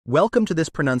Welcome to this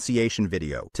pronunciation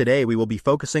video. Today we will be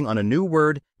focusing on a new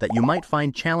word that you might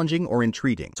find challenging or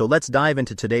intriguing. So let's dive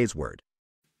into today's word.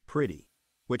 Pretty,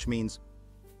 which means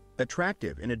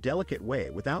attractive in a delicate way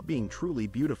without being truly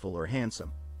beautiful or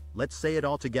handsome. Let's say it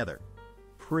all together.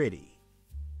 Pretty.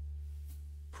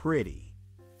 Pretty.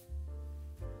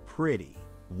 Pretty.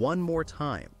 One more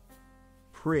time.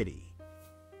 Pretty.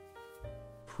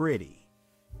 Pretty.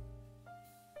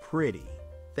 Pretty.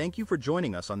 Thank you for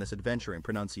joining us on this adventure in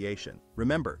pronunciation.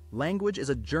 Remember, language is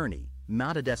a journey,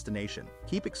 not a destination.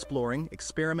 Keep exploring,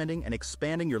 experimenting, and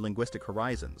expanding your linguistic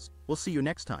horizons. We'll see you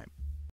next time.